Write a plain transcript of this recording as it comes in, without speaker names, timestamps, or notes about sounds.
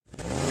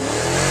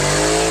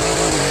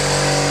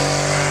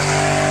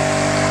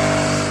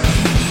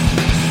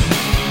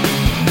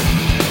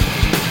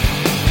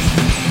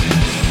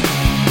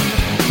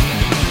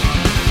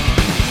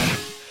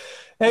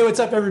what's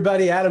up,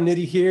 everybody? Adam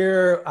Nitti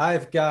here.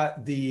 I've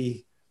got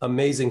the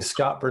amazing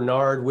Scott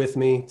Bernard with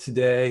me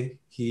today.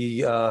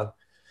 He's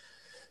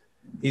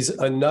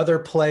another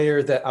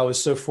player that I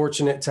was so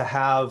fortunate to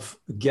have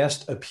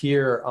guest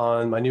appear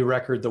on my new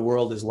record, The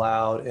World Is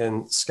Loud.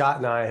 And Scott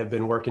and I have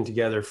been working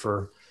together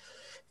for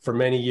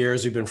many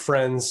years. We've been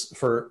friends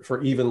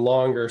for even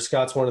longer.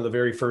 Scott's one of the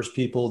very first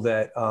people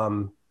that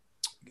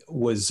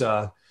was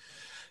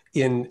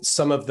in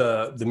some of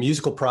the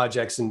musical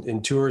projects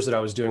and tours that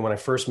I was doing when I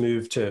first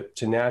moved to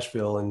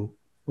Nashville. And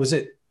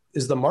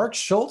is the Mark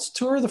Schultz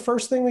tour the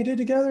first thing we did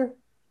together?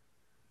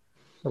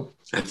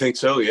 I think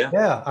so, yeah.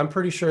 Yeah, I'm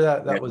pretty sure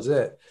that was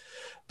it.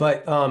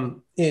 But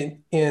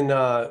in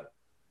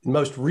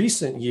most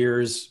recent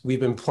years, we've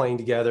been playing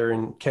together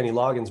in Kenny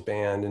Loggins'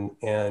 band,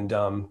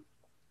 and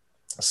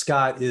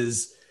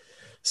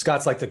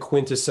Scott's like the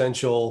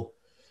quintessential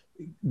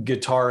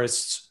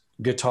guitarist.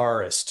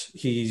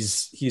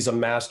 He's a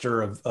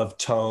master of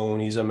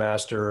tone. He's a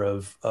master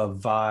of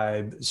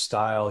vibe,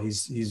 style.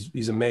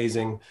 He's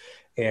amazing.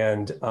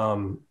 And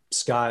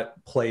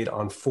Scott played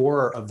on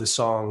 4 of the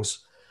songs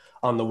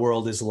on The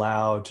World Is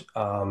Loud.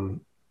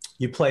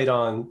 You played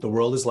on The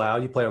World Is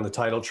Loud. You played on the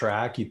title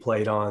track. You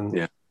played on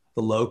The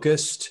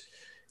Locust.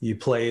 You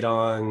played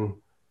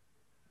on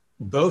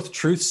both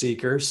Truth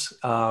Seekers.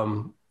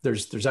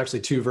 There's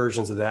actually 2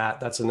 versions of that.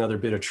 That's another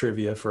bit of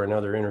trivia for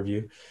another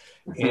interview.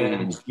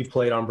 And you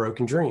played on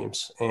Broken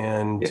Dreams.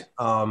 And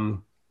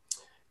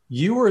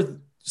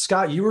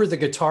Scott, you were the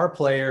guitar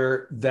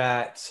player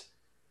that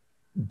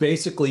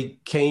basically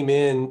came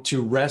in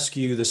to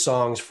rescue the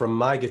songs from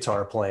my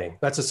guitar playing.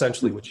 That's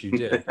essentially what you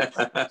did.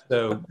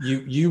 So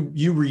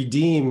you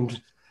redeemed.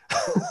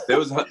 There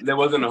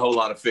wasn't a whole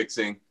lot of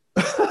fixing.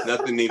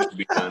 Nothing needs to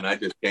be done. I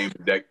just came to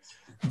deck.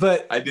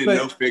 But I did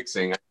no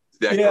fixing. I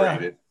just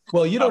decorated. Yeah.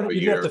 Well, you don't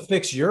have to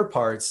fix your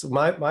parts.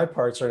 My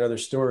parts are another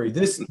story.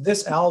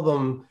 This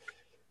album,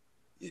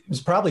 it was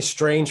probably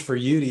strange for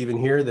you to even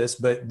hear this,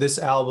 but this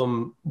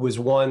album was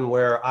one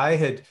where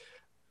I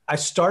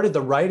started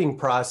the writing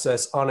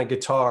process on a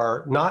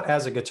guitar, not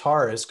as a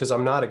guitarist, because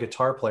I'm not a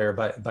guitar player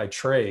by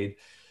trade.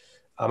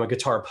 I'm a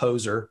guitar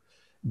poser,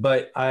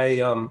 but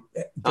I'm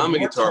a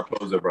guitar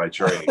poser by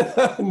trade.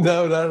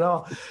 No, not at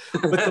all.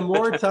 But the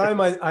more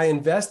time I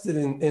invested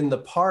in the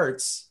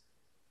parts,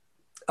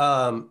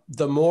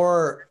 the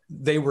more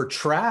they were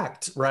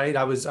tracked, right?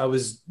 I was,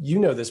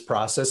 this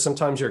process.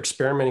 Sometimes you're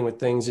experimenting with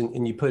things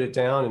and you put it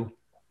down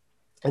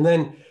and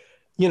then,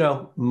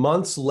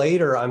 months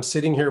later, I'm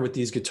sitting here with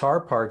these guitar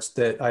parts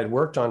that I'd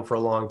worked on for a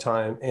long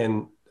time,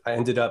 and I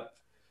ended up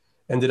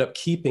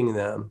keeping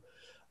them.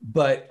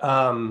 But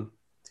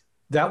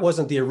that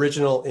wasn't the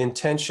original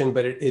intention,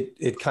 but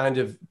it kind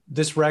of,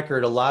 this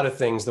record, a lot of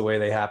things, the way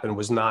they happened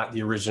was not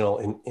the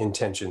original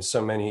intention. So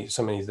many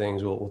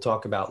things we'll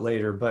talk about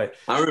later. But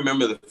I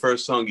remember the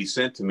first song you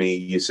sent to me,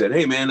 you said,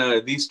 "Hey man,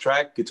 these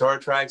guitar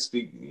tracks,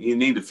 you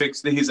need to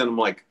fix these." And I'm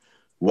like,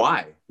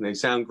 "Why? They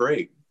sound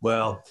great."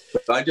 Well,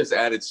 I just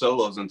added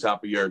solos on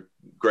top of your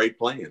great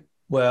playing.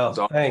 Well,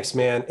 thanks,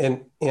 man.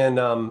 And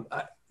of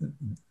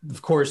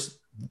course,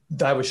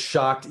 I was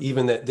shocked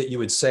even that you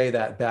would say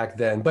that back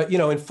then. But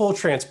in full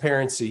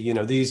transparency,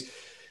 these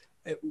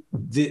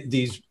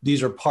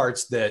are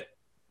parts that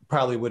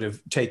probably would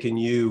have taken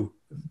you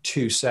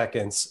 2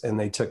 seconds, and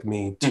they took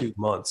me 2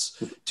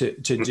 months to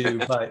do.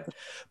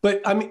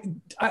 But I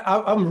mean,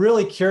 I'm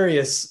really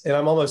curious, and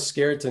I'm almost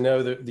scared to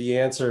know the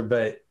answer.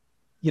 But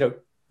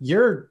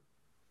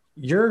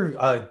you're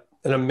an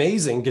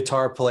amazing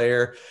guitar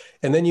player,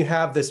 and then you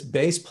have this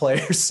bass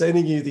player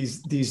sending you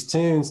these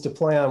tunes to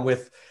play on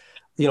with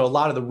a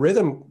lot of the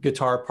rhythm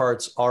guitar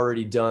parts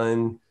already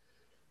done.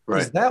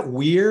 Right. Is that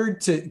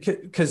weird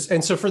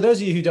so for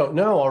those of you who don't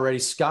know already,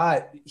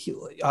 Scott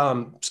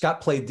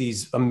played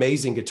these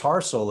amazing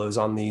guitar solos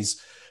on these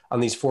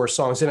 4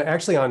 songs, and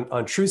actually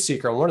on Truth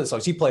Seeker, on one of the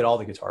songs, he played all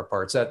the guitar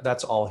parts.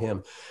 That's all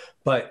him.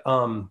 But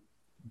were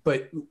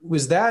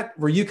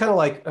you kind of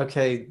like,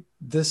 okay,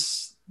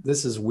 this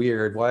is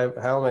weird.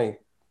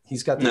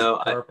 He's got these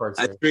guitar parts.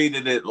 I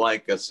treated it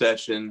like a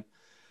session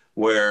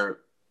where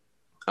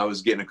I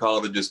was getting a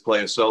call to just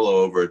play a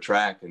solo over a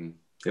track, and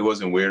it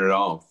wasn't weird at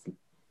all.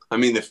 I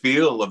mean, the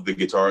feel of the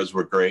guitars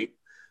were great.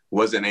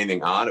 Wasn't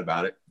anything odd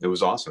about it. It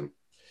was awesome.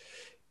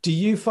 Do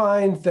you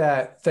find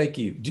that, thank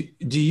you.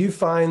 Do you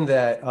find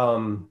that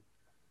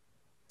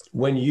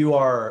when you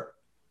are,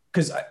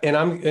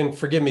 and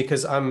forgive me,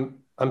 because I'm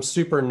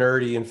super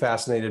nerdy and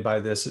fascinated by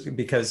this,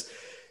 because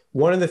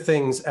one of the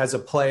things as a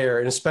player,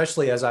 and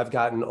especially as I've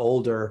gotten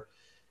older,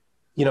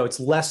 it's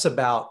less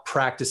about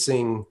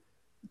practicing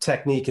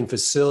technique and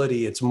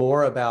facility. It's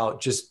more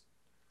about just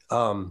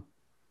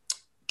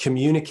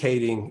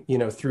communicating,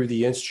 through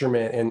the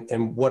instrument,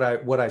 and what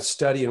I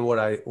study and what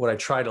I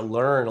try to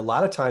learn a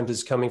lot of times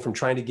is coming from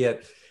trying to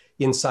get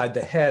inside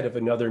the head of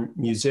another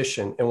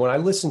musician. And when I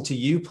listen to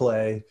you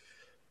play,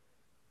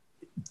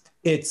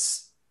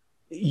 Scott's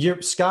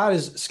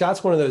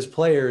one of those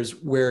players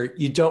where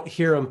you don't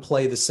hear him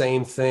play the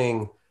same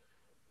thing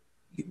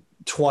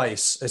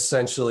twice,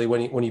 essentially,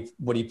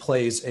 when he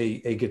plays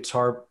a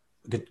guitar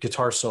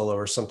guitar solo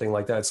or something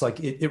like that. It's like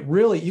it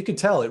really, you can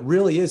tell it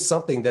really is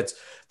something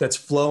that's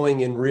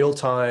flowing in real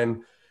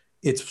time.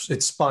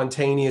 It's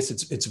spontaneous.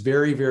 It's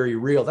very, very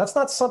real. That's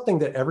not something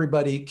that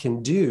everybody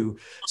can do.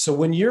 So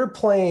when you're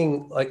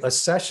playing like a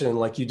session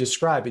like you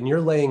described and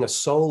you're laying a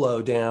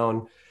solo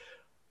down,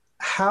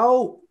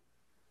 how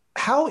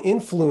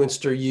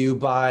influenced are you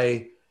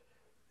by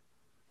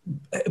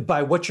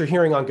what you're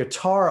hearing on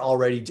guitar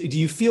already? Do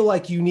you feel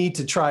like you need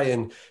to try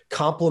and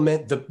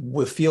complement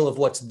the feel of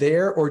what's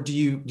there, or do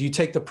you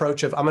take the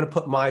approach of I'm going to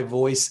put my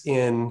voice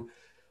in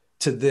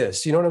to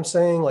this? You know what I'm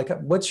saying? Like,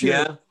 what's your?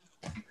 Yeah.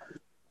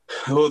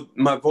 Well,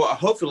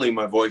 hopefully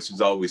my voice is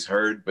always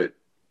heard, but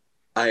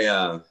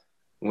I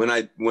when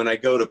I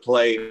go to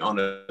play on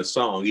a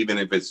song, even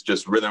if it's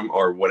just rhythm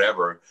or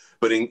whatever,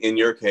 but in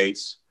your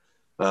case,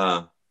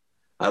 I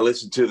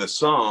listen to the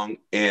song,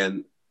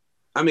 and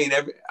I mean,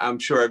 I'm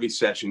sure every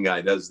session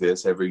guy does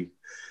this.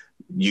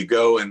 You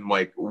go and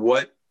like,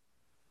 what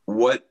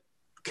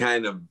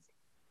kind of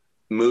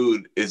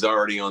mood is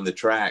already on the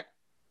track?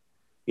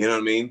 You know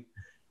what I mean?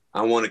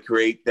 I want to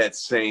create that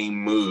same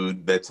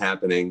mood that's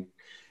happening.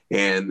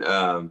 And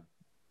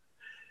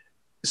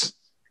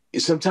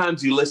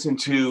sometimes you listen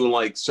to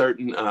like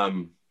certain,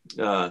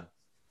 the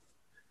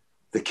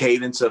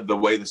cadence of the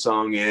way the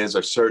song is,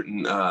 or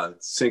certain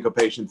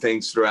syncopation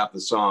things throughout the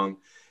song.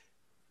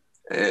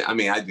 I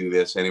mean, I do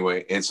this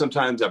anyway, and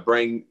sometimes I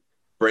bring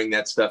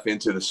that stuff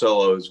into the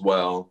solo as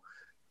well,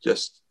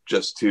 just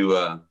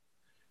so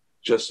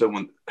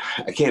when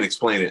I can't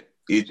explain it.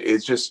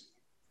 It's just,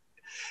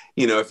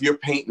 you know, if you're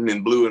painting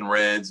in blue and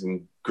reds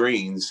and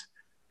greens,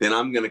 then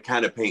I'm going to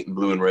kind of paint in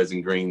blue and reds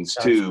and greens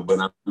too, but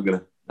I'm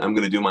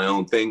gonna do my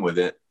own thing with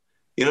it.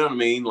 You know what I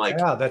mean? Like,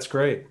 yeah, that's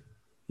great.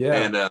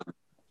 Yeah,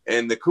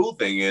 and the cool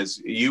thing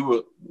is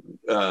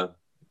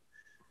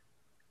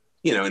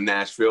you know, in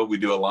Nashville, we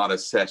do a lot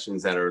of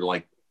sessions that are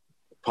like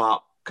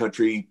pop,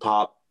 country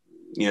pop,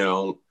 you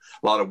know,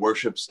 a lot of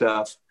worship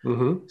stuff.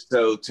 mm-hmm.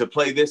 So to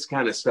play this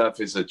kind of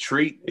stuff is a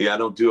treat. Yeah, I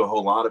don't do a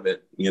whole lot of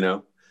it, you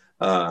know.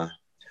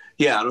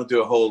 Yeah, I don't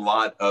do a whole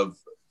lot of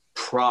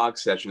prog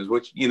sessions,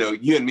 which, you know,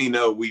 you and me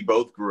know we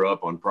both grew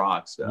up on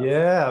prog stuff.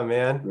 Yeah,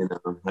 man. You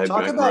know,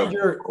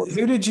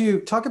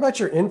 Talk about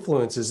your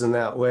influences in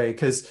that way?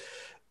 Because,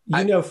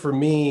 you know, for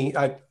me,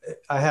 I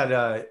had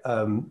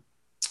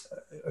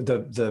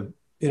the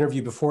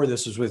interview before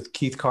this was with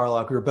Keith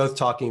Carlock. We were both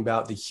talking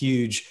about the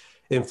huge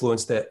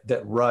influence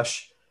that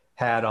Rush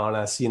had on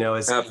us, you know,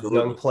 as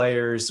young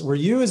players. Were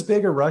you as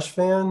big a Rush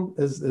fan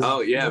as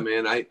Oh yeah,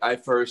 man. I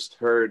first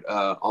heard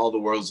All the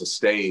World's a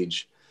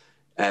Stage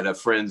at a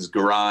friend's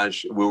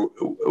garage. It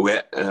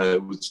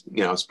was,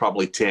 you know, I was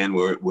probably 10.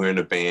 We're in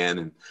a band,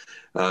 and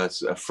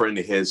a friend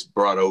of his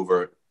brought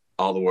over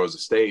All the World's a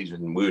Stage,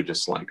 and we were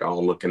just like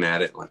all looking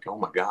at it like, oh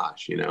my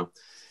gosh, you know.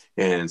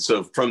 And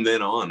so from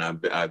then on,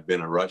 I've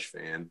been a Rush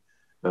fan.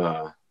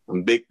 I'm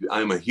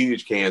a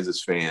huge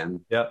Kansas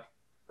fan. Yep.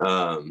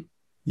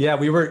 Yeah,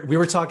 we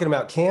were talking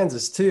about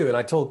Kansas too, and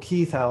I told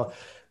Keith how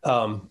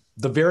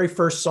the very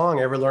first song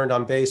I ever learned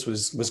on bass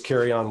was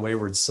 "Carry On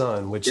Wayward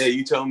Son," which, yeah,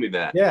 you told me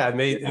that. Yeah,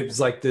 it was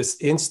like this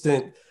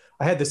instant.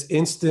 I had this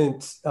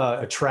instant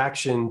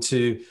attraction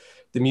to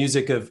the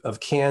music of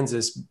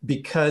Kansas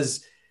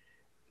because,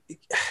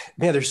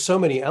 man, there's so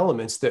many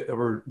elements that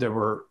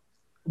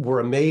were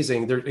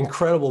amazing. They're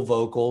incredible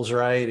vocals,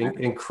 right?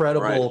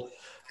 Incredible,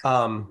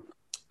 right.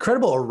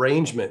 Incredible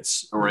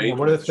arrangements. You know,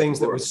 one of the things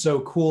that was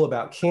so cool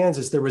about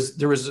Kansas, there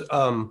was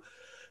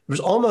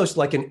almost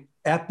like an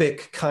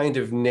epic kind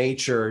of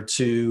nature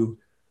to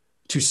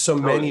so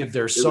many of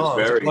their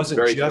songs. It wasn't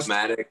very just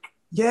dramatic.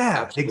 Yeah,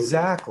 absolutely.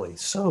 Exactly.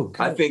 So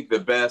good. I think the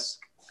best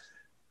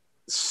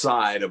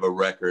side of a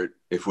record,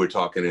 if we're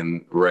talking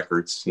in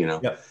records, you know,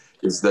 yep,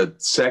 is the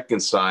second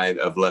side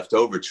of Left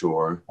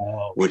Overture,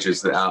 which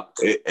is and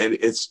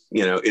it's,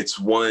 you know, it's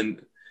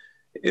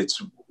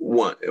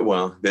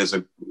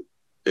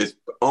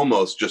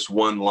almost just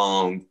one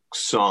long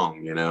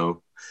song, you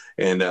know,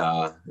 and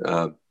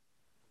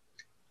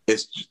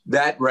it's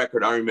that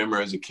record. I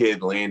remember as a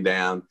kid laying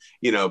down,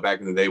 you know, back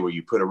in the day where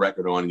you put a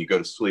record on and you go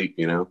to sleep,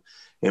 you know,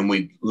 and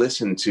we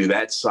listened to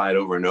that side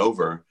over and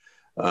over.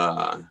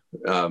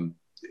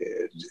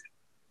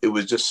 It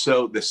was just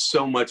there's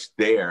so much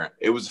there.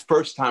 It was the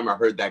first time I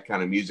heard that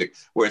kind of music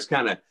where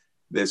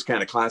there's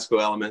kind of classical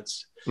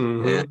elements,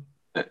 mm-hmm,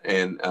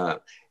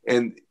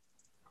 and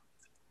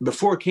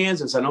before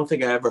Kansas, I don't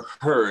think I ever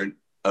heard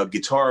a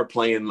guitar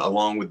playing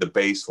along with the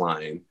bass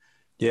line.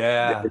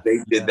 Yeah, they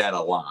did that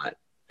a lot,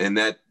 and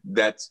that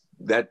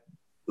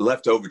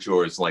Left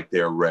Overture is like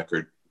their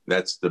record.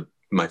 That's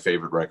my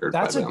favorite record.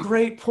 That's a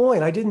great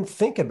point. I didn't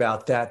think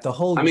about that.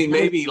 I mean,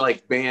 maybe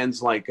like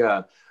bands like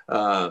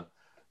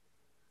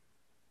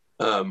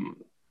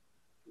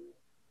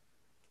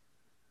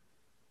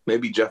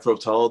maybe Jethro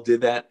Tull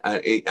did that.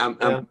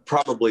 I'm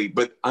probably,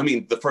 but I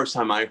mean, the first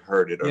time I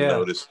heard it or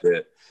noticed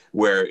it,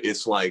 where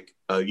it's like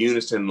a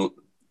unison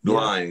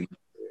line,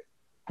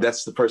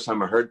 that's the first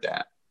time I heard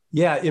that.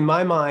 Yeah, in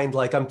my mind,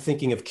 like I'm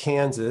thinking of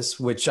Kansas,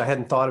 which I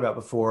hadn't thought about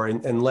before,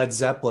 and Led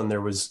Zeppelin.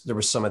 There was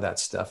some of that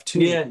stuff too.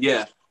 Yeah,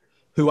 yeah.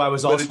 Who I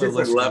was But a also different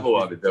listening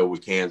level of to. it though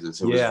with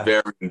Kansas. It was Yeah,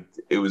 very,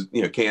 it was,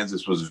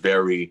 Kansas was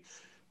very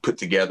put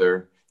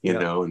together, yeah.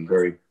 and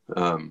very,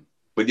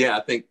 but yeah,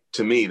 I think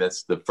to me,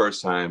 that's the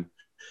first time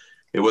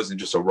it wasn't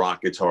just a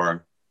rock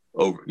guitar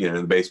over,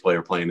 the bass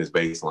player playing his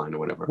bass line or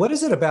whatever. What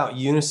is it about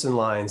unison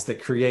lines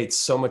that creates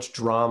so much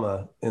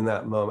drama in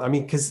that moment? I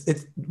mean, because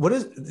it's what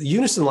is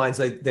unison lines?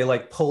 They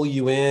like pull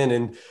you in,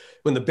 and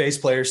when the bass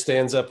player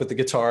stands up with the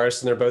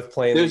guitarist and they're both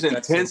playing the There's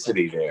exact same thing.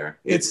 intensity there.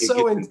 It's It so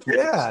gets in, intense.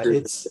 yeah,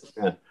 it's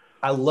Yeah.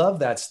 I love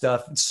that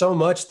stuff so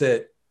much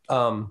that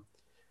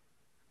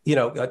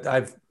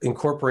I've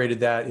incorporated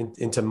that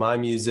into my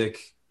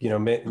music,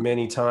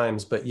 many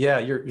times. But yeah,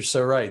 you're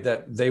so right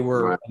that they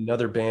were Right.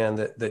 another band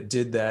that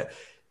did that.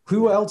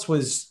 Who else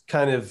was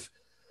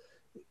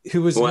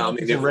who was Well, I mean,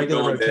 in if we're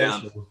regular going down,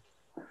 rotation?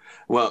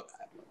 well,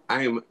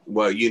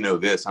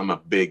 this, I'm a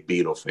big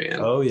Beatle fan.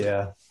 Oh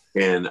yeah.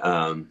 And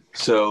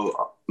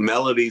so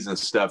melodies and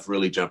stuff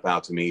really jump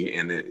out to me.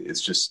 And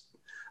it's just,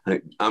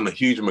 I'm a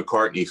huge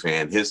McCartney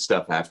fan, his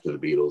stuff after the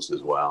Beatles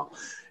as well.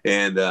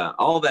 And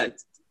all that,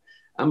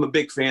 I'm a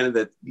big fan of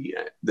that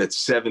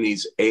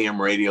 70s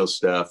AM radio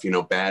stuff,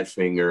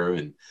 Badfinger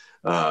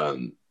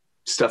and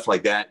stuff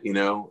like that,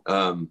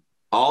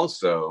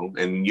 also,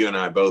 and you and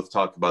I both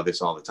talk about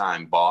this all the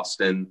time,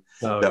 Boston,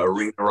 Oh, the yeah.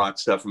 arena rock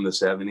stuff from the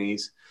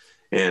 70s.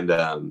 And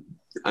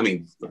I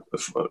mean,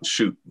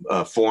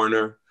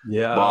 Foreigner,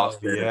 Yeah. Oh,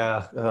 Boston.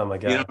 yeah. Oh my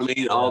You know God. what I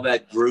mean? Yeah. All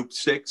that group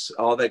six,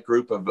 all that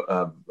group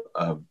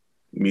of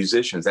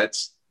musicians.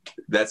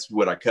 That's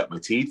what I cut my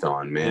teeth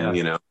on, man.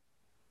 Yeah.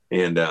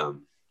 And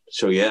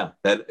so yeah,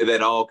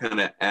 that all kind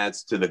of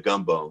adds to the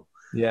gumbo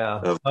Yeah.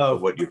 of Oh,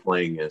 what your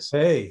playing is.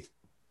 hey,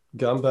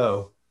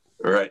 gumbo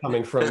All right,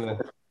 coming from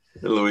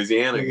the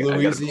Louisiana.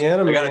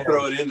 Louisiana I gotta man.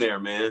 throw it in there,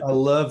 man. I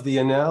love the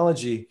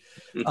analogy.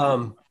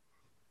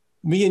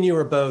 Me and you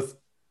are both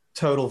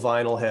total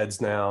vinyl heads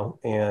now,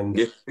 and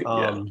Yeah,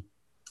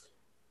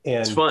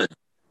 it's and fun.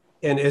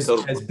 and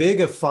Totally. as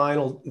big a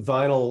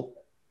vinyl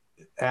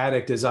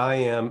addict as I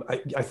am,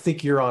 I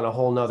think you're on a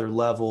whole nother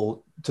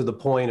level to the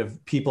point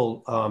of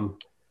people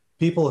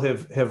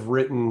have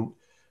written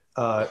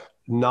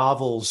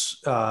novels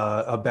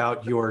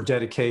about your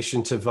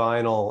dedication to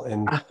vinyl,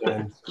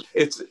 and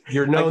It's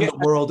you're known the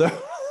world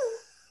over.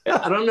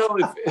 I don't know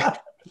if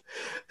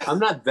I'm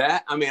not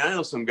that. I mean, I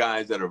know some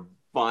guys that are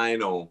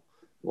vinyl,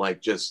 like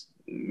just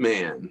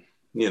man,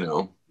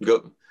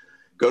 go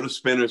to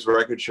Spinner's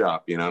record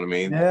shop. You know what I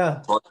mean?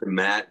 Yeah. Talk to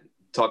Matt.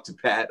 Talk to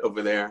Pat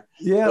over there.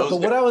 Yeah, Those but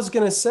what guys, I was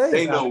going to say,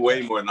 they know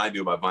way more than I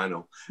do about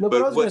vinyl. no,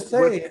 But what I was going to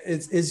say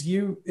is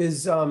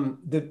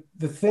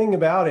the thing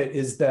about it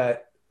is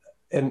that,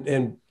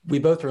 and we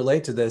both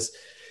relate to this,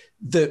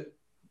 the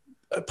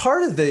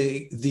part of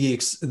the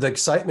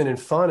excitement and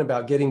fun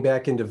about getting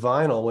back into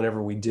vinyl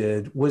whenever we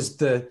did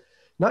was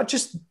not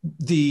just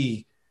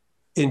the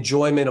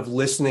enjoyment of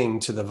listening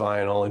to the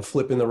vinyl and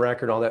flipping the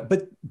record and all that,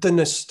 but the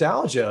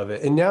nostalgia of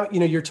it. And now,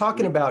 you're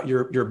talking about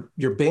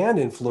your band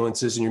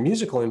influences and your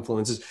musical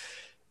influences.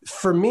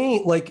 For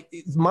me, like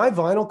my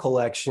vinyl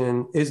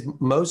collection is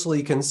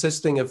mostly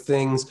consisting of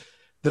things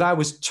that I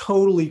was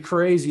totally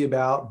crazy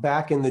about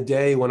back in the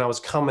day when I was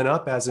coming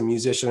up as a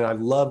musician and I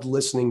loved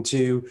listening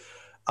to.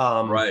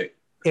 right.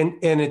 And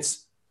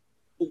it's,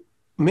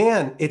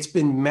 man, it's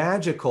been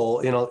magical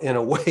in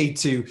a way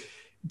to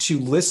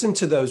listen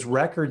to those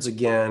records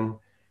again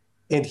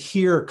and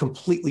hear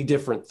completely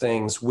different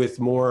things with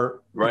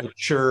more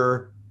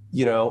mature,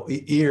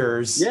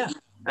 ears. Yeah,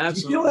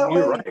 absolutely. You feel that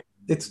You're way? right.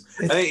 It's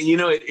I think,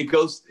 it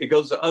goes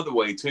the other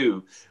way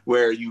too,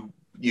 where you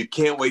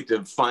can't wait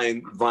to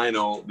find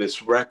vinyl,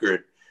 this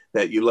record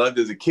that you loved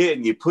as a kid,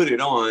 and you put it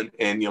on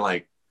and you're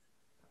like,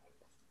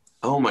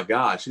 oh my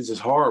gosh, this is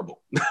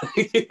horrible.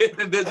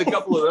 There's a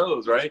couple of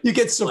those, right? You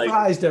get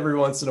surprised every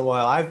once in a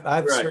while. I've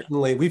Right.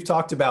 certainly, we've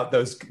talked about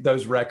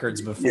those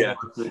records before. Yeah,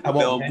 I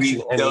won't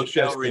mention any, they'll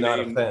shall just to not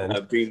remain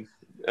offend. being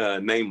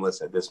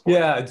nameless at this point.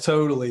 Yeah,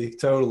 totally.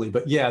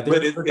 But yeah,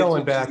 they're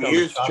going back.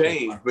 Years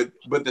change,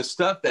 but the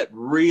stuff that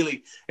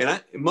really,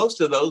 and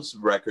most of those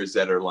records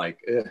that are like,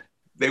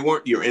 they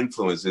weren't your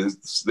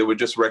influences. They were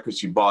just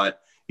records you bought.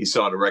 You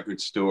saw at a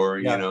record store.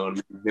 Yeah.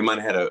 And they might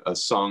have had a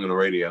song on the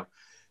radio,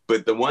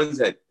 but the ones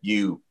that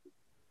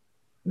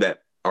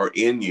are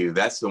in you,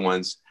 that's the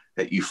ones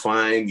that you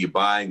find, you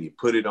buy, and you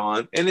put it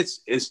on, and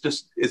it's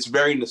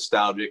very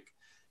nostalgic.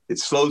 It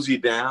slows you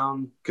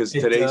down because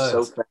today's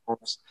so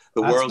fast.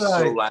 The world's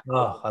so loud.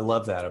 Oh, I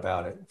love that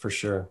about it for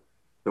sure.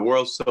 The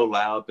world's so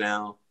loud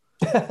now.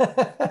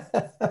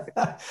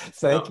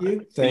 Thank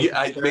you.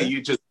 I mean,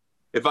 you just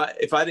if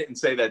I didn't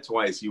say that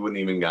twice, you wouldn't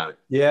even got it.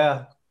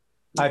 Yeah,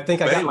 I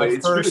think I got my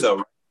first. True,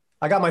 though.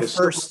 I got my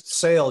first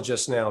sale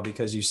just now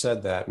because you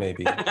said that.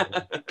 Maybe.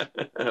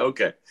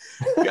 Okay,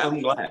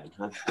 I'm glad.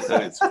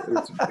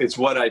 It's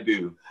what I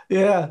do.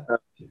 Yeah.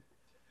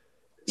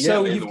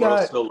 So you've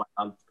got. So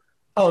loud.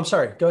 Oh, I'm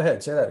sorry. Go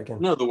ahead. Say that again.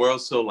 No, the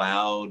world's so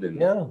loud, and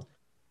yeah,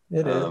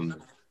 it is.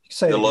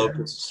 Say The it again.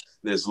 Locust.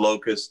 There's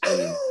Locust.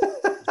 And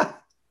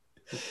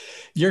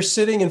You're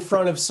sitting in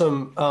front of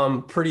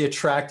some pretty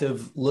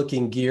attractive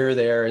looking gear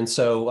there. And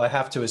so I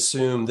have to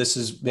assume this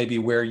is maybe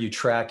where you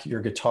track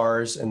your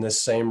guitars in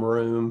this same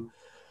room.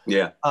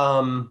 yeah.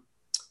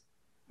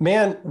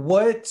 Man,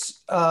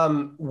 what's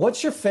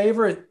your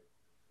favorite,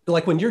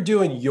 like when you're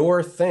doing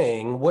your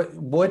thing,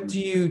 what do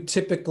you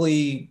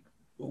typically,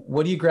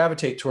 what do you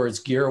gravitate towards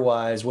gear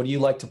wise? What do you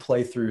like to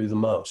play through the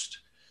most?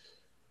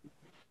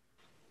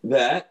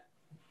 That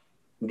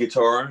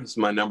guitar is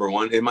my number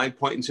one. Am I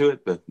pointing to it?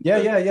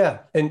 Yeah.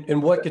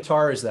 And what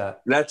guitar is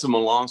that? That's a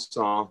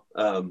Melanson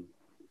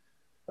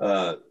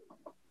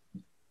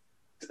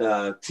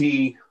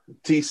T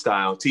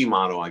style, T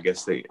model, I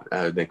guess they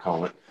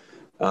call it.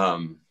 I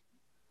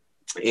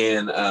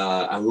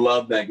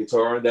love that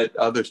guitar. That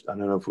other, I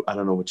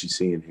don't know what you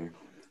see in here.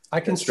 I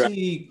can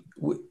see.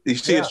 You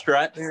see a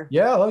Strat there?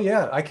 Yeah. Oh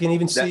yeah. I can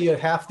even see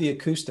half the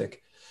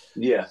acoustic.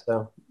 Yeah.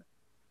 So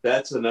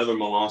that's another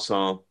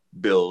Melanson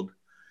build.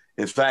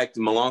 In fact,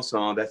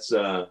 Melanson, that's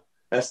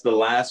the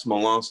last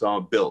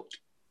Melanson built.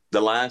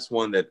 The last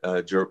one that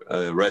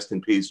rest in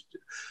peace,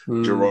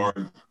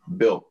 Gerard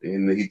built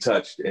and he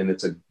touched, and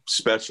it's a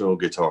special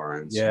guitar.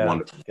 And it's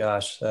wonderful.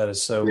 Gosh, that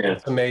is so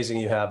it's amazing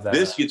you have that.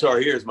 This guitar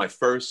here is my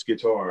first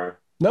guitar.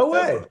 No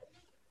way. Ever.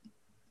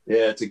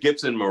 Yeah, it's a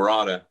Gibson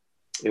Murata.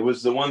 It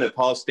was the one that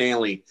Paul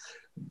Stanley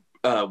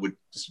would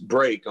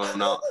break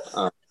on.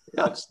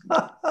 Is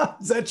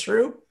that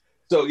true?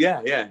 So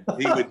yeah.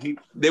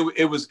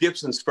 It was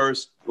Gibson's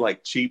first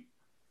like cheap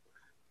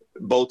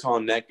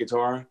bolt-on neck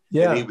guitar.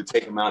 Yeah. And he would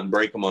take them out and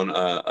break them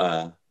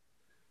on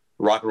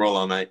Rock and Roll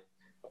All Night.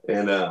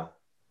 And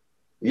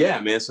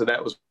man, so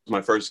that was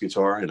my first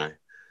guitar, and I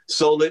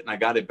sold it and I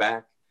got it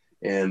back.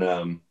 And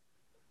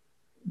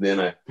then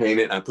I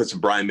painted and I put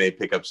some Brian May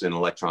pickups and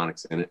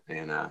electronics in it,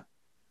 and I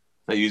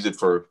use it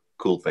for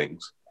cool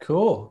things.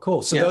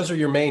 Cool. So those are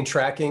your main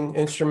tracking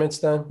instruments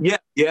then? Yeah.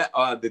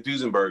 The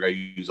Duesenberg I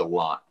use a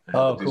lot.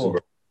 Cool.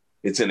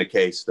 It's in a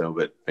case though,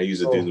 but I use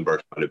the Duesenberg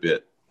quite a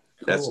bit.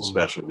 Cool. That's a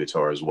special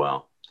guitar as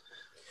well.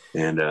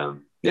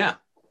 And yeah.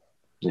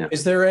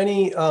 Is there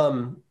any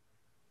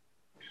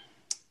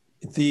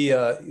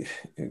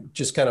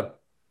just kind of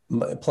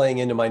playing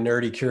into my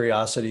nerdy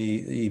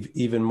curiosity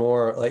even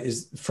more, like,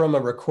 is from a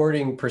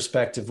recording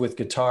perspective with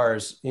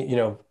guitars,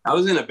 I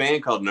was in a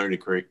band called Nerdy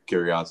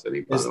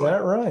Curiosity. Is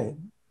that right?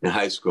 In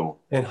high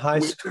school. Back in high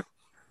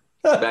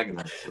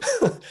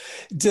school.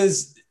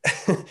 Does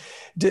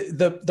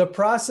the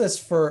process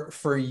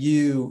for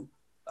you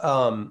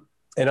and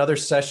other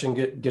session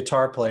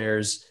guitar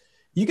players,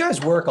 you guys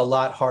work a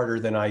lot harder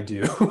than I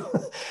do,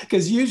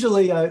 because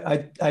usually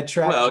I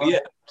track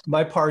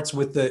my parts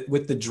with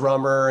the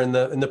drummer, and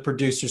the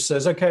producer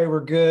says, okay,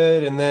 we're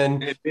good, and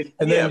then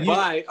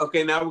bye.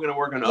 Okay, now we're going to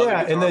work on other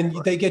and then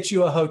they get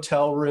you a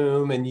hotel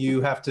room, and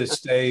you have to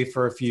stay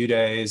for a few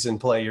days and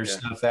play your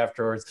stuff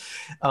afterwards.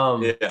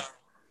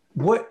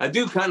 What I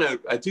do kind of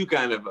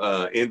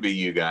envy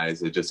you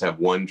guys that just have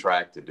one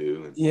track to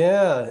do.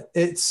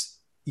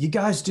 You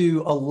guys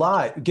do a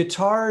lot.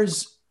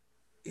 Guitars,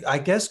 I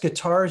guess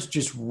guitars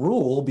just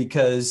rule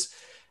because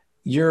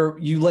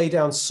you lay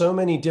down so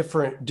many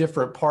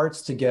different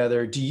parts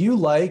together. Do you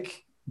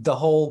like the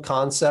whole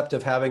concept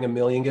of having a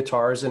million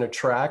guitars in a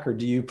track, or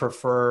do you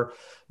prefer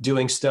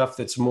doing stuff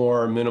that's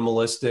more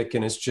minimalistic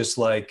and it's just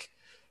like,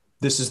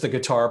 this is the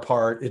guitar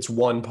part, it's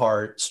one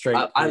part straight?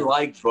 I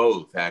like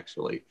both,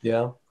 actually.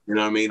 Yeah. You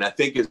know what I mean? I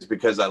think it's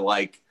because I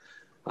like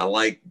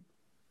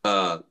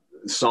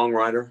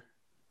songwriter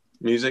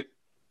music,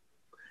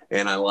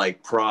 and I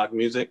like prog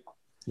music.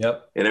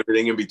 Yep. And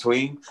everything in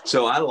between.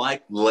 So I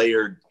like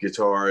layered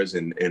guitars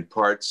and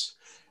parts,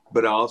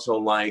 but I also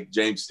like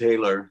James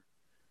Taylor,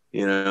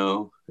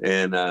 and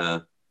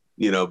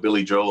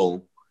Billy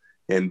Joel.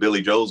 And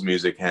Billy Joel's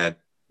music had,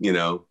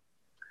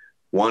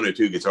 one or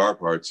two guitar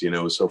parts, it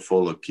was so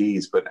full of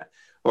keys,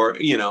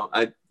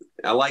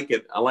 I like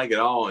it. I like it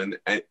all. And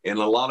a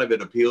lot of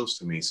it appeals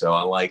to me. So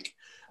I like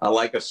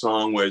a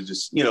song where it's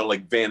just,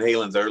 like Van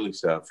Halen's early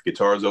stuff,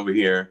 guitars over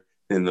here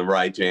in the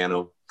right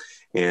channel.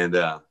 And,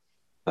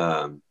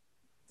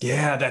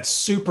 that's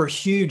super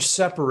huge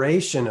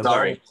separation of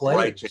all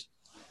players.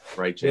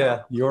 Right channel.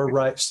 Yeah, you're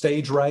right.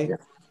 Stage right.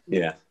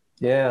 Yeah.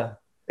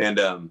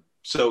 And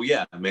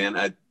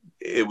man,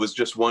 it was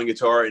just one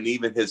guitar, and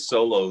even his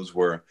solos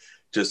were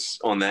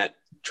just on that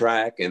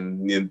track,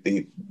 and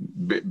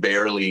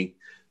barely.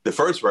 The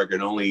first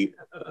record only,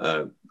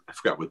 I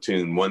forgot what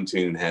tune. One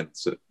tune had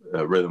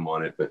a rhythm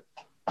on it, but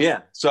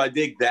yeah. So I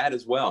dig that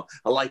as well.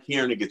 I like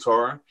hearing the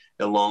guitar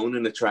alone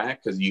in the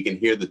track because you can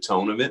hear the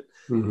tone of it.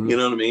 Mm-hmm. You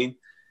know what I mean?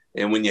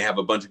 And when you have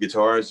a bunch of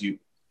guitars, you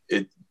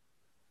don't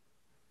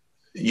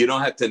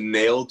have to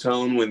nail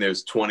tone when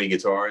there's 20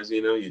 guitars.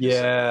 You know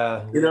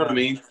what I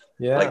mean?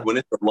 Yeah. Like when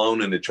it's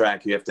alone in the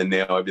track, you have to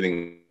nail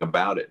everything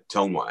about it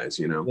tone wise.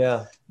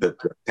 Yeah. The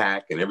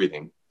attack and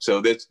everything.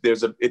 So it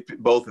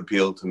both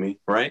appeal to me,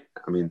 right?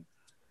 I mean,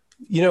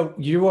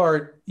 you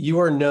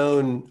are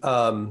known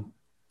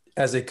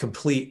as a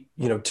complete,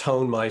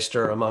 tone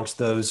meister amongst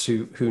those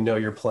who know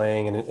you're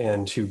playing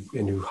and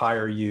who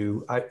hire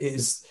you,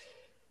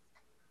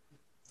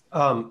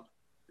 um,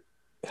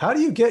 how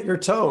do you get your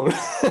tone?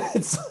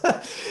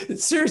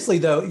 It's seriously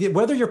though,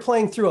 whether you're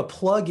playing through a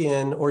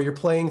plug-in or you're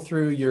playing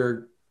through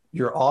your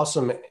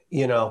awesome,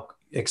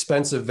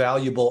 expensive,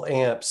 valuable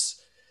amps,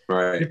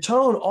 Right. your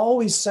tone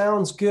always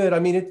sounds good. I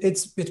mean,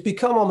 it's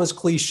become almost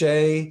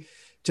cliche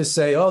to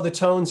say, "Oh, the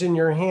tone's in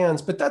your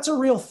hands," but that's a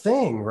real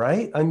thing,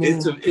 right? I mean,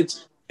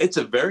 It's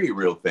a very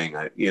real thing.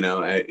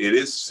 It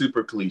is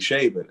super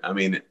cliche, but I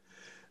mean,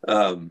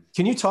 can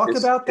you talk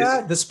about it's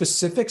that, the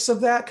specifics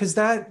of that? Because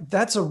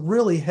that's a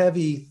really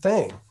heavy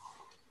thing.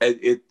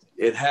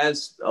 it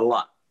has a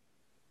lot.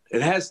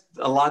 It has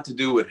a lot to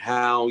do with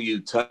how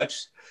you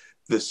touch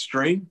the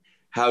string,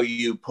 how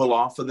you pull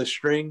off of the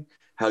string,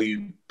 how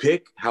you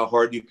pick, how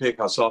hard you pick,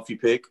 how soft you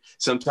pick.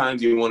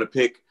 Sometimes you want to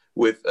pick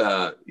with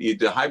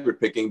the hybrid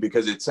picking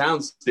because it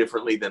sounds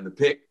differently than the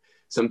pick.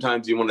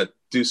 Sometimes you want to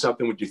do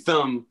something with your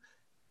thumb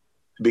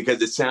because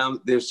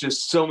there's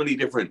just so many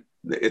different,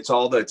 it's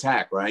all the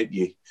attack, right?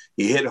 You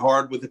hit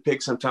hard with the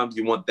pick. Sometimes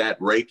you want that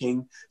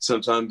raking.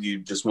 Sometimes you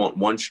just want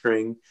one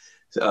string.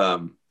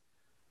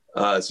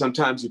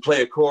 Sometimes you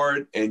play a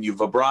chord and you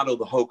vibrato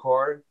the whole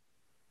chord.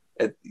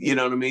 You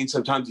know what I mean?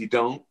 Sometimes you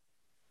don't.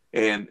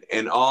 And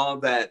all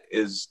of that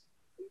is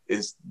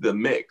the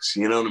mix,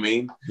 you know what I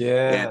mean?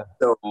 Yeah. And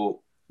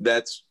so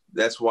that's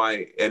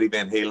why Eddie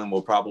Van Halen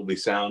will probably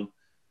sound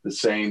the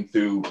same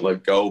through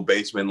like Go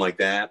Bassman like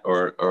that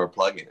or a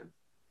plug-in.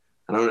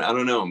 I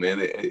don't know, man.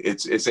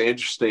 It's an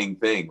interesting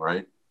thing,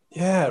 right?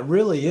 Yeah, it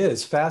really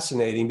is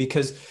fascinating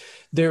because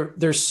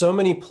there's so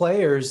many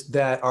players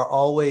that are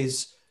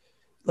always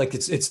like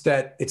it's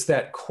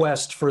that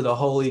quest for the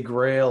holy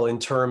grail in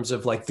terms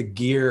of like the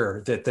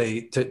gear that they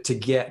to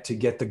get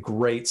the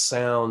great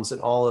sounds and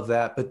all of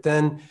that. But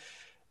then,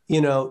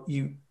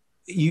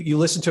 you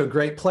listen to a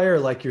great player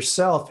like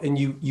yourself and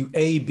you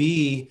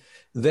A/B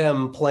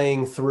them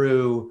playing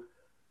through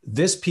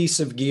this piece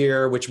of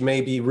gear, which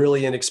may be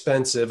really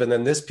inexpensive, and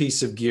then this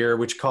piece of gear,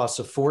 which costs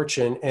a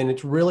fortune, and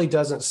it really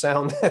doesn't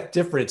sound that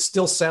different. It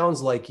still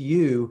sounds like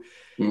you.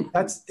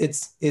 I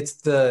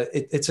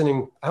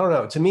don't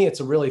know. To me, it's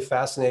a really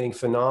fascinating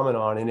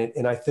phenomenon,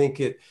 and I think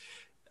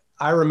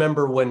I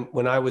remember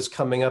when I was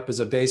coming up as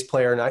a bass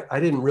player, and I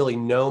didn't really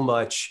know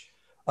much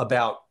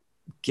about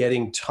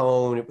getting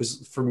tone. It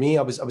was for me,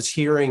 I was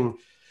hearing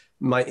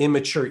my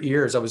immature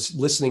ears. I was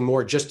listening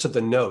more just to the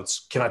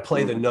notes. Can I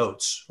play the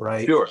notes,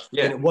 right? Sure.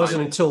 Yeah. And it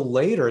wasn't until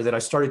later that I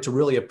started to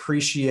really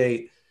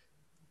appreciate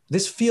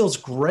this feels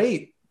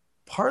great,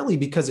 partly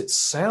because it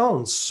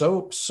sounds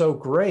so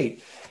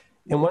great.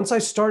 And once I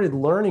started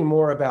learning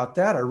more about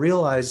that, I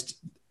realized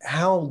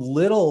how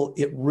little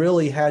it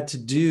really had to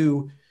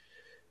do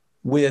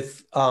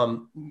with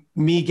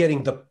me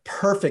getting the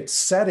perfect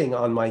setting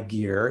on my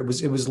gear. It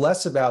was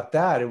less about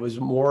that. It was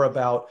more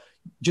about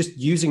just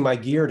using my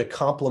gear to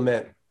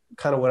complement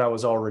kind of what I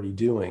was already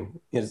doing.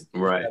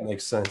 Right. That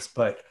makes sense.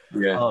 But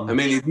yeah, I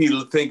mean, if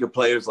you think of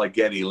players like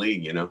Geddy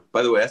Lee,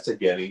 by the way, that's a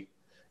Geddy.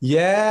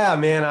 Yeah,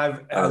 man,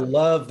 I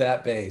love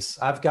that bass.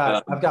 I've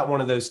got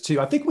one of those too.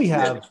 I think we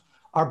have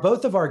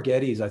both of our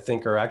Gettys, I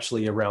think, are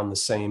actually around the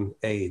same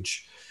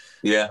age.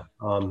 Yeah.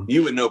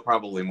 You would know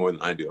probably more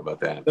than I do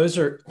about that. Those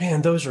are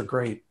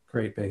great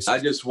basses. I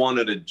just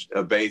wanted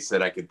a bass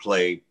that I could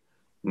play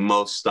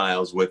most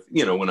styles with,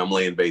 when I'm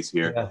laying bass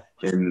here.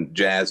 And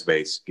jazz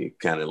bass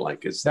kind of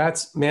like it's.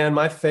 That's, man,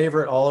 my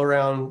favorite all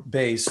around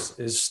bass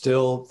is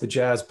still the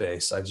jazz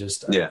bass.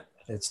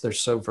 They're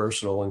so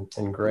versatile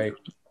and great.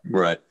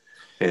 Right.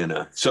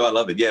 And so I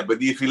love it. Yeah.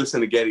 But if you listen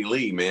to Geddy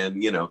Lee,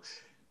 man,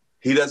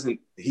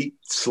 he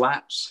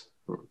slaps.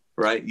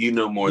 Right,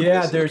 more.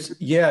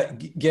 Yeah,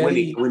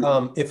 Geddy.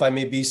 If I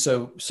may be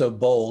so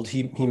bold,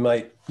 he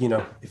might,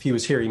 if he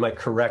was here, he might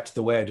correct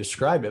the way I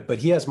describe it. But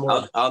he has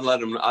more.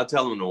 I'll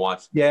tell him to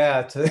watch.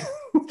 Yeah,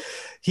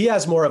 he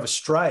has more of a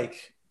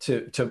strike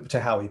to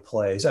how he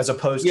plays as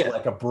opposed to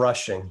like a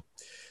brushing,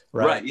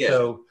 right? Right. Yeah.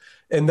 So,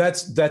 and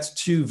that's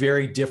two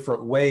very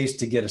different ways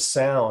to get a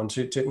sound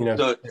to get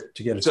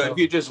a. So tone. if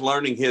you're just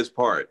learning his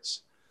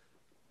parts,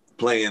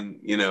 playing,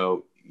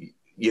 you're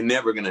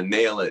never going to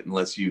nail it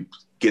unless you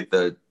get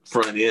the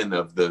front end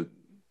of the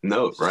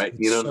note, right?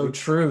 So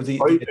true.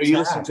 Or you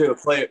listen to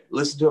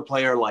a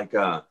player like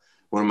one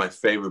of my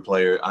favorite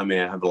players. I mean,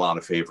 I have a lot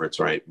of favorites,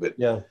 right? But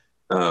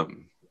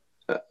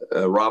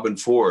Robin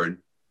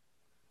Ford,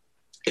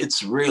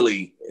 it's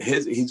really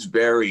he's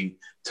very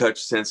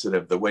touch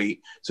sensitive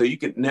so you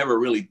could never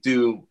really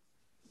do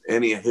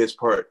any of his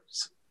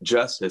parts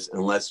justice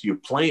unless you're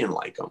playing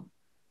like him.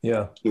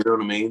 Yeah. You know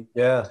what I mean?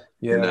 Yeah.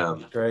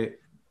 And, great.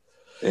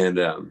 And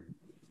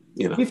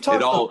we've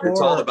talked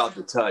it's all about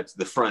the touch,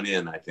 the front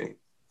end, I think.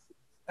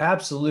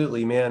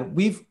 Absolutely, man.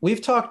 We've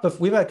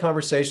had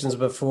conversations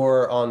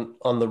before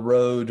on the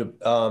road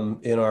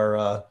in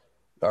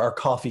our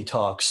coffee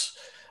talks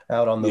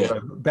out on the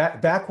road.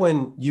 Back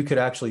when you could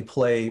actually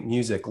play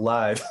music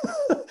live.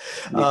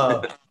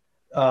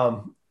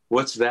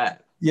 What's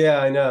that? Yeah,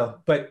 I know.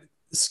 But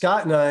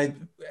Scott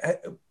and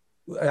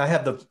I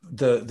have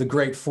the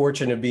great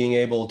fortune of being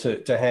able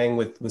to hang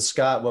with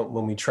Scott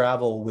when we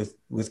travel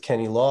with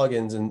Kenny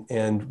Loggins,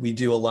 and we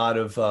do a lot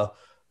of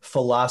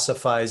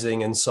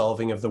philosophizing and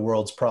solving of the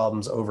world's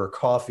problems over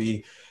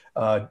coffee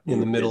in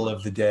the middle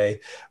of the day.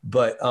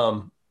 But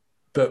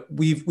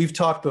we've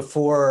talked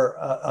before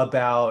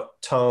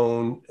about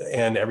tone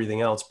and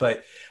everything else.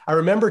 But I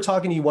remember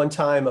talking to you one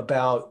time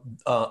about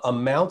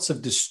amounts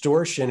of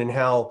distortion and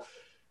how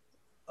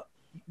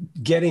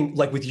getting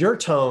like with your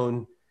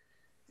tone,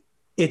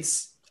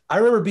 I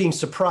remember being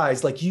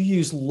surprised, like you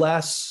use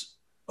less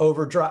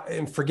overdrive,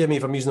 and forgive me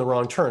if I'm using the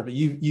wrong term, but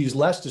you use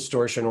less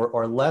distortion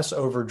or less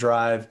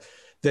overdrive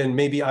than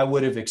maybe I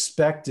would have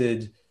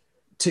expected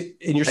to,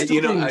 and you're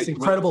still getting this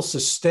incredible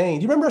sustain.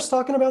 Do you remember us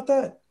talking about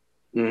that?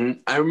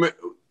 Mm-hmm. I remember.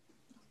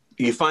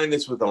 You find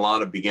this with a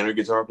lot of beginner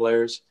guitar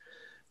players.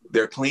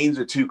 Their cleans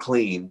are too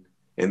clean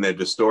and their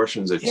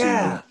distortions are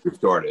too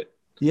distorted.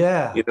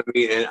 Yeah. You know what I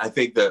mean? And I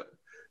think that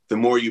the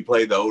more you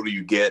play, the older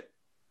you get,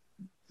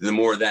 the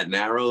more that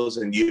narrows,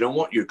 and you don't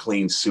want your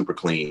clean super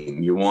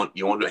clean. You want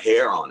a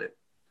hair on it,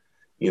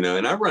 you know.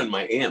 And I run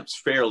my amps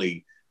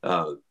fairly,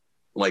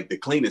 like the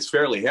clean is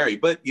fairly hairy,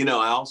 but you know,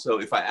 I also,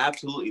 if I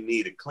absolutely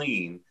need a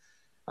clean,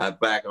 I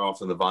back off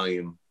of the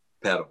volume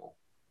pedal,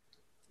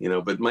 you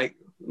know. But my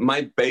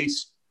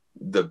bass,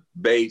 the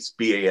bass,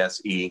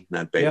 B-A-S-E,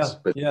 not bass,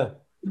 but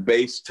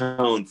bass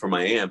tone for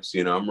my amps,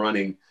 you know, I'm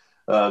running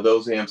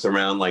those amps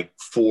around like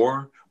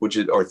 4,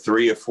 or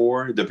 3 or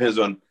 4. It depends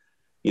on,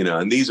 you know,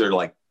 and these are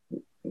like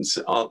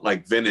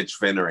vintage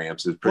Fender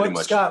amps is pretty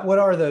much. Scott, what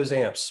are those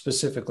amps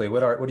specifically?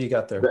 What do you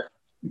got there?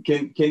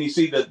 Can you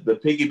see the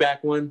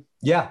piggyback one?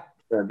 Yeah.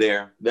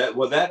 There. That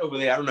over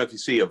there, I don't know if you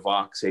see a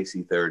Vox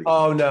AC30.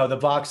 Oh no, the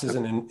Vox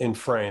isn't in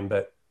frame,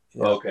 but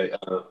yeah. Okay.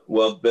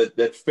 Well,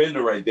 that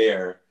Fender right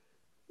there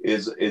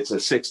it's a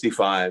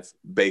 65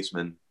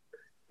 Bassman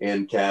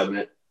in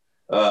cabinet.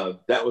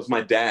 That was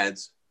my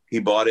dad's. He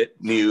bought it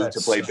new to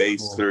play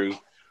bass through.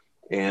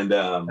 And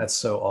that's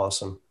so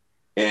awesome.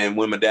 And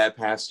when my dad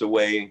passed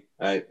away,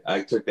 I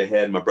took the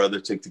head, my brother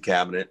took the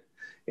cabinet.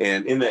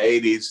 And in the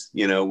 80s,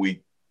 you know,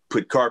 we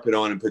put carpet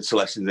on and put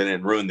selections in it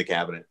and ruined the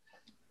cabinet.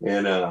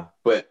 And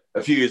but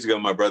a few years ago,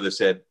 my brother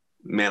said,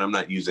 man, I'm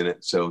not using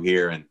it. So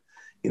here, and,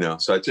 you know,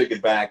 so I took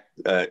it back,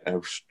 I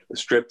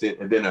stripped it.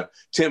 And then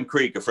Tim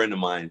Creek, a friend of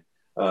mine,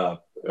 a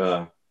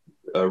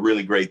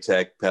really great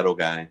tech pedal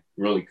guy,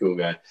 really cool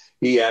guy.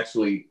 He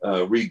actually,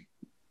 what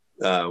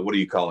do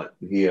you call it?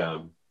 He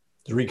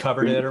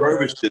recovered it,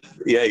 refurbished it.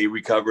 Yeah, he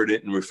recovered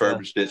it and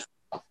refurbished it.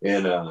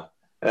 And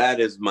that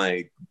is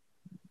my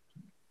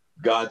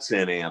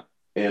godsend amp.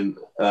 And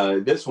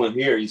this one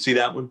here, you see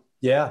that one?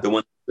 Yeah. The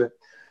one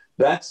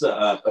that's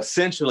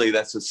essentially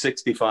that's a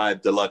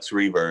 65 deluxe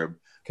reverb,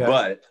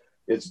 but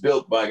it's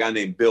built by a guy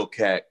named Bill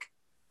Keck.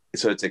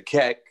 So it's a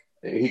Keck.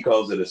 He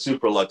calls it a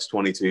Super Lux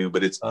 22,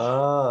 but it's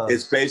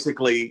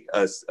basically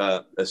a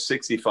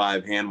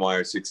 65 hand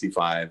wire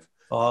 65.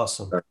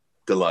 Awesome.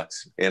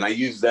 Deluxe. And I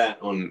use that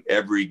on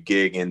every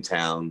gig in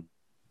town,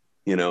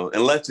 you know,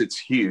 unless it's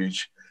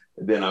huge,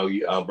 then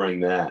I'll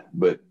bring that.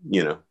 But,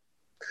 you know,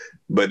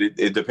 but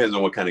it depends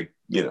on what kind of,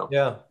 you know,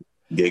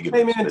 gig it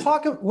is. Hey man,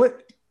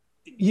 what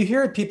you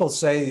hear people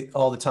say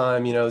all the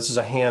time, you know, this is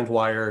a hand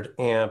wired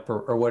amp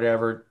or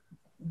whatever.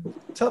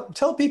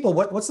 Tell people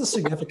what's the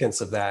significance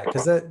of that?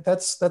 Because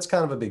that's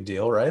kind of a big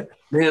deal, right?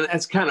 Man,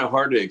 that's kind of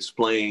hard to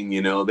explain.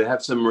 You know, they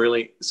have some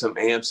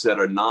amps that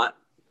are not.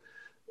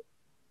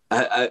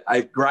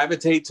 I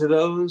gravitate to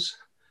those.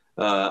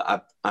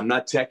 I'm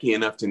not techie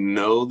enough to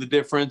know the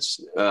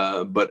difference,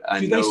 but I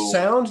know. Do they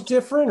sound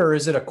different, or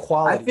is it a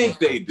quality? I think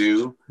they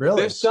do.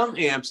 Really? There's some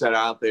amps that are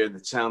out there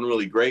that sound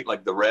really great,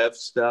 like the Rev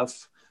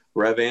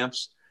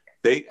amps.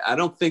 I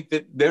don't think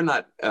that they're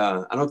not.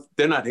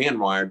 They're not hand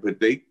wired, but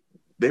they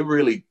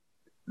really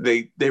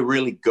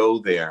go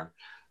there.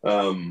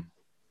 And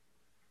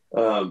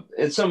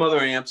some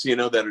other amps, you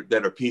know, that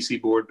are PC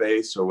board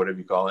based or whatever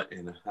you call it.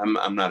 And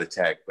I'm not a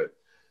tech, but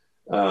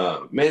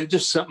man,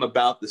 just something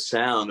about the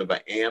sound of an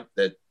amp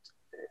that,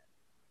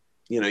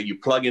 you know, you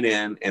plug it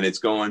in and it's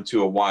going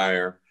to a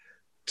wire,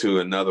 to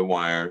another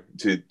wire,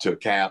 to a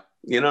cap.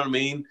 You know what I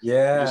mean?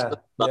 Yeah.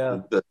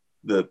 The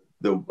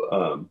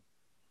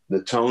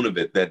tone of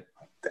it that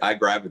I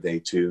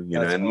gravitate to, you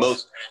know, and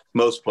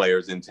most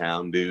players in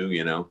town do,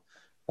 you know.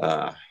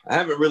 I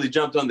haven't really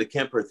jumped on the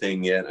Kemper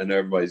thing yet. I know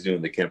everybody's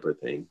doing the Kemper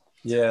thing.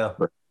 Yeah.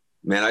 But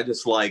man, I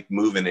just like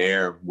moving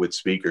air with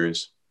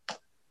speakers,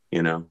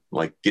 you know,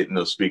 like getting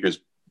those speakers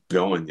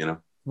going, you know.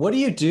 What do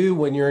you do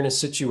when you're in a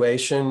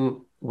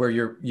situation where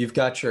you've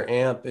got your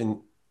amp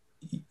and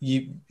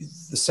the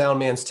sound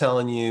man's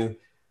telling you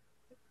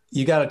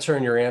got to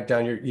turn your amp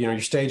down, your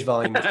stage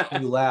volume is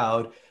too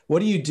loud? What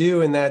do you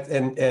do in that?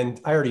 And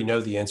I already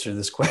know the answer to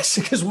this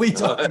question because we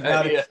talked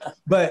about it.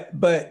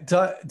 But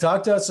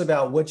talk to us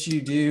about what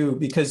you do,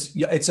 because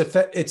it's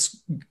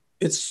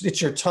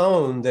your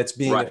tone that's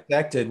being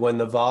affected when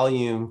the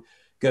volume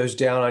goes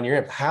down on your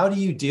amp. How do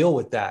you deal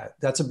with that?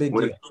 That's a big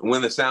deal.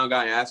 When the sound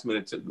guy asks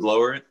me to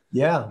lower it,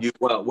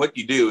 what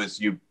you do is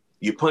you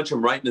you punch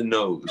them right in the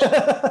nose.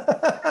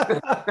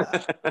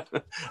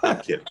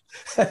 I'm kidding.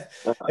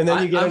 And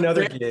then you get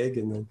another gig,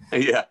 and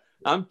then yeah,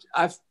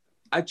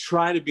 I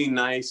try to be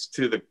nice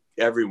to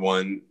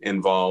everyone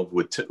involved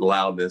with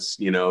loudness,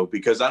 you know,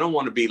 because I don't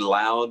want to be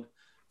loud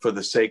for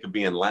the sake of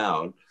being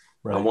loud.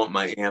 Right. I want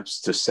my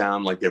amps to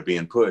sound like they're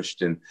being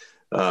pushed, and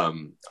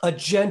a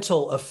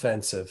gentle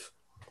offensive.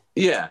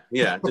 Yeah,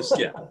 just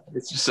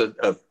it's just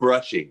a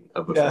brushing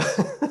of offense.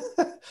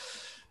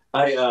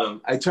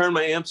 I turn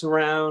my amps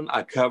around.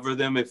 I cover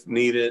them if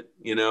needed.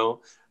 You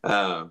know,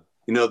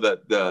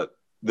 the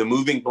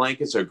moving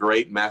blankets are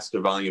great.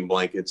 Master volume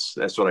blankets.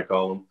 That's what I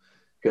call them,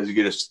 because you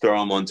can just throw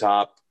them on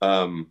top.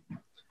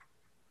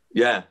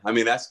 Yeah, I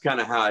mean, that's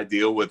kind of how I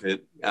deal with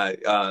it.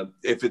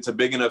 If it's a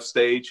big enough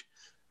stage,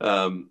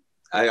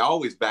 I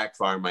always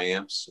backfire my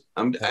amps.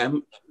 I'm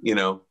you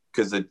know,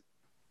 because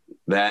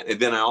that, and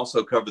then I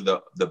also cover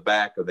the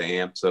back of the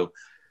amp. So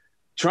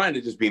trying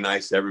to just be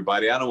nice to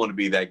everybody. I don't want to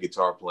be that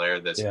guitar player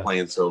that's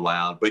playing so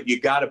loud, but you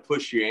got to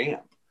push your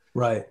amp.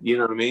 Right. You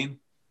know what I mean?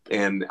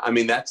 And I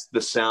mean, that's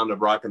the sound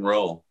of rock and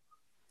roll,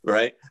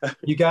 right?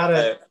 You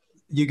gotta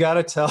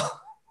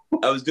tell.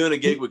 I was doing a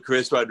gig with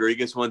Chris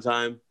Rodriguez one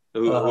time,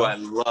 who I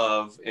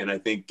love. And I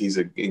think he's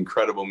an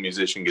incredible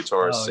musician,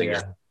 guitarist,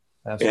 singer.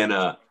 Yeah.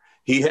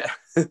 And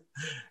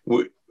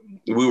we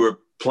were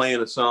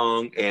playing a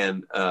song,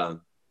 and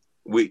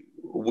it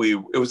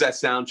was that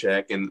sound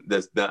check, and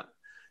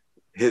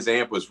his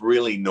amp was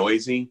really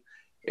noisy,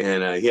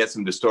 and he had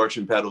some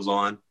distortion pedals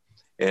on,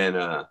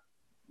 and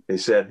they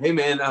said, "Hey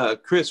man,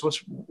 Chris,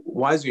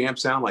 why does your amp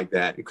sound like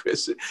that?" And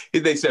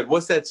they said,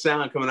 "What's that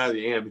sound coming out of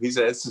the amp?" He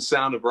said, "It's the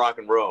sound of rock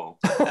and roll."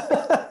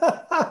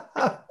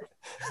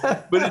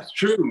 But it's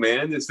true,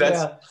 man.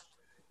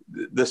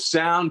 The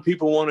sound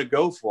people want to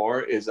go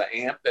for is an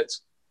amp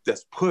that's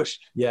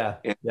pushed. Yeah,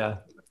 and yeah.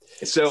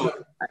 So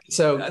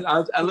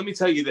let me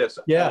tell you this.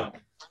 Yeah.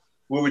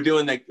 We were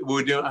doing. I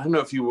don't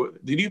know if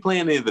did you play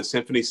any of the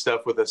symphony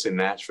stuff with us in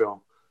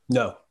Nashville?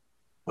 No.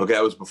 Okay,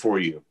 I was before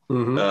you.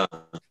 Mm-hmm.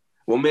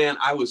 Well, man,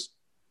 I was,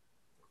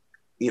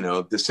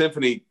 the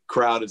symphony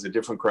crowd is a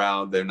different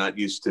crowd. They're not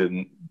used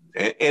to,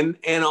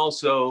 and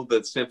also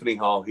the symphony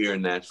hall here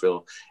in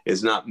Nashville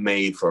is not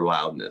made for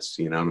loudness.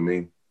 You know what I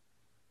mean?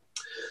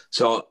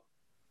 So,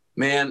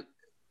 man,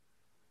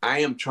 I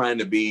am trying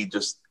to be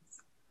just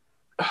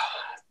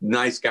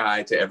nice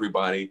guy to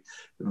everybody.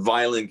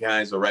 Violin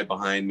guys are right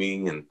behind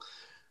me, and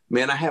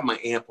man, I have my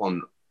amp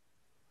on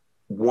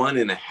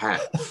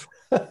 1.5.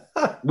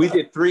 We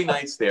did 3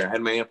 nights there. I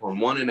had my amp on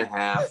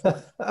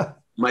 1.5.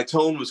 My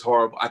tone was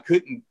horrible.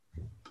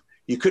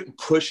 You couldn't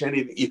push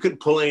anything. You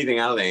couldn't pull anything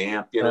out of the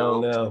amp,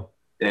 Oh, no.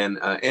 And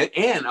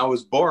I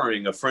was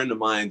borrowing a friend of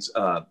mine's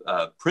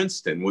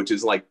Princeton, which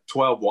is like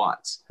 12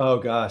 watts. Oh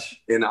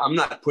gosh. And I'm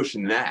not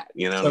pushing that,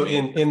 So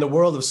in the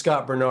world of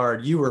Scott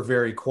Bernard, you were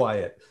very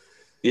quiet.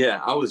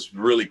 Yeah, I was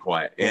really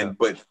quiet.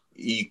 But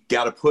you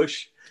got to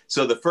push.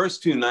 So the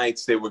first 2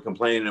 nights they were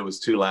complaining it was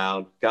too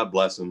loud. God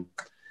bless them.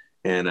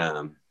 And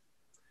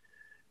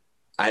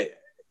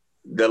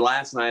the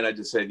last night I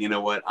just said, you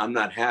know what? I'm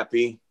not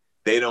happy.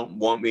 They don't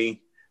want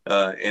me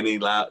any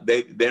loud.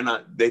 They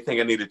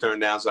think I need to turn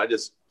down. So I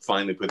just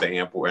finally put the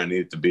amp where I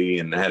needed to be,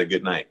 and I had a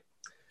good night.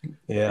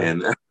 Yeah.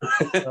 And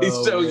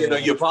so,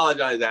 you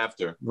apologize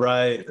after.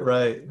 Right.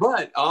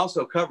 But I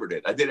also covered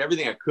it. I did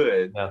everything I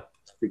could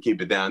to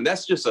keep it down.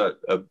 That's just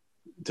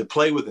to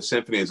play with the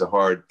symphony is a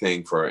hard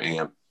thing for an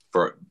amp,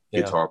 for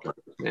guitar players,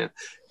 man.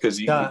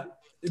 Because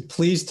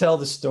please tell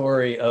the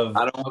story of.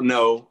 I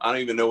don't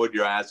even know what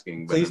you're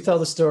asking. Please tell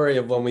the story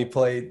of when we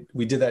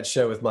did that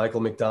show with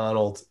Michael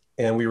McDonald,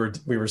 and we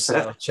were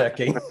sound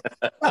checking.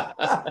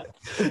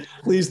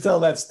 Please tell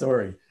that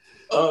story.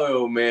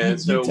 Oh man,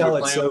 you tell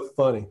it so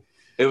funny.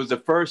 It was the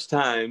first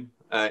time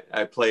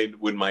I played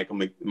with Michael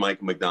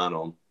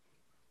McDonald,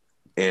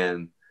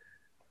 and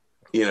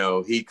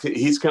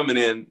he's coming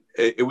in.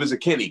 It was a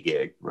Kenny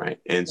gig, right?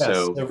 And we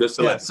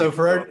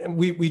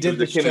did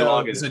the Kenny show.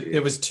 Loggins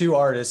It was 2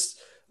 artists,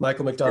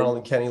 Michael McDonald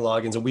and Kenny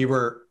Loggins, and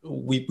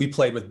we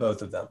played with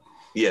both of them.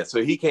 Yeah,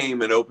 so he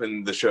came and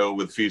opened the show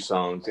with a few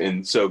songs,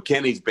 and so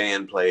Kenny's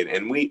band played,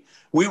 and we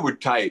were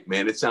tight,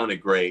 man. It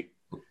sounded great,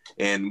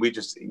 and we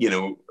just,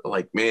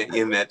 like, man,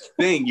 in that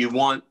thing, you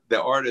want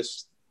the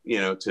artist,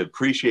 to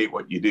appreciate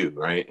what you do,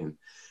 right? And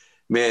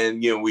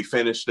man, we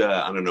finished.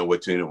 I don't know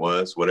what tune it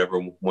was, whatever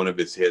one of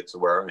his hits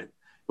were, and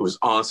it was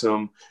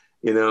awesome.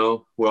 We're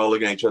all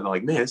looking at each other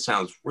like, man, it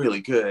sounds really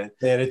good.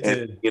 Man, it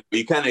did.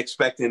 You kind of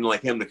expecting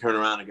like him to turn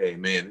around and go, hey,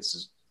 man,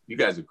 you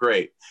guys are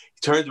great. He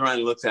turns around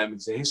and looks at me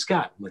and says, hey,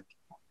 Scott. I'm like,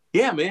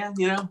 yeah, man,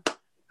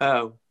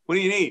 what do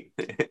you need?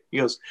 He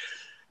goes,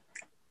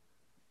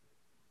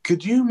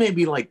 could you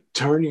maybe like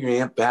turn your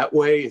amp that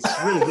way?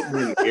 It's really hitting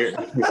me in the ear.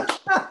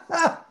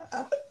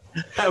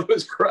 I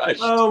was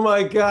crushed. Oh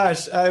my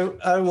gosh.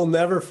 I will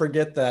never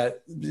forget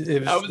that.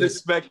 I was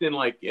expecting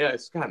like, yeah,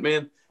 Scott,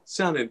 man,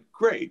 sounded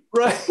great.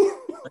 Right.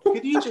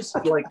 Could you just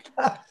like,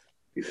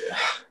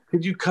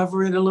 could you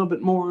cover it a little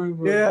bit more?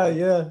 Yeah.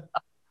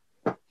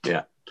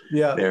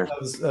 Yeah. There.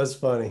 That was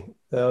funny.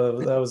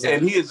 That was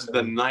and he is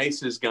the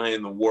nicest guy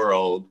in the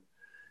world,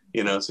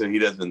 you know, so he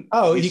doesn't.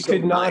 Oh, he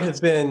could not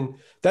have been.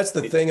 That's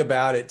the thing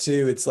about it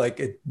too. It's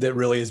like that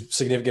really is a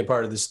significant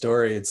part of the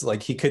story. It's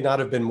like he could not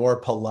have been more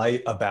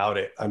polite about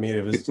it. I mean,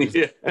 it was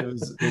it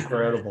was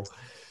incredible.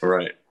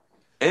 Right.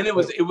 And it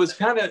was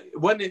kind of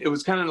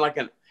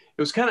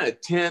a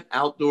tent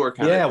outdoor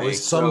kind of thing. Yeah, it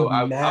was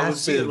some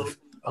massive.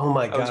 Oh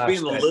my gosh. I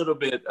was being a little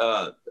bit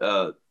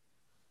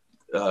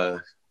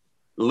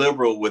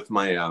liberal with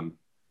my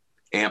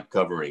amp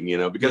covering, you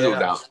know, because it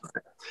was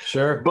outside.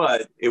 Sure.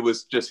 But it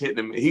was just hitting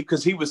him.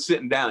 Because he was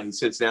sitting down. He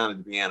sits down at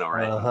the piano,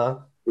 right?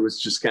 It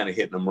was just kind of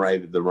hitting him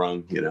right at the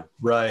rung, you know.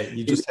 Right.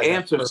 You just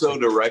amps are so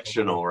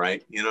directional,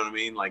 right? You know what I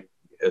mean? Like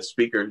a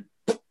speaker,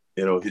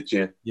 it'll hit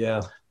you.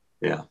 Yeah.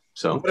 Yeah.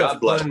 So God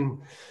bless.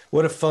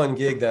 What a fun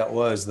gig that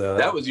was, though.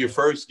 That was your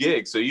first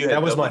gig, so you had.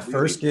 That was my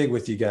first gig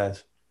with you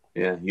guys.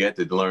 Yeah, you had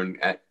to learn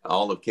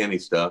all of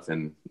Kenny's stuff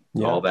and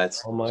all that.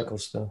 All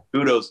Michael's stuff.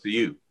 Kudos to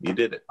you. You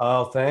did it.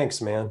 Oh,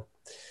 thanks, man.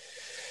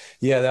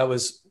 Yeah, that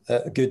was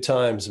good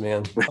times,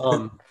 man.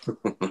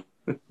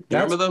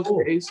 Remember those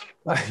days?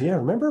 Yeah,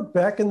 remember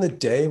back in the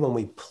day when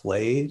we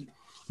played?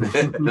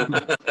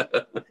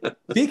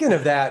 Speaking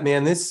of that,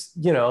 man, this,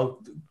 you know,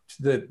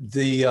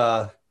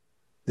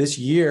 this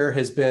year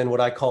has been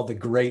what I call the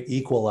great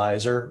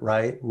equalizer,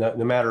 right?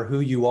 No matter who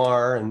you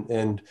are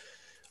and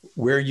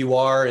where you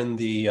are in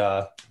the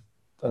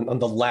on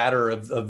the ladder of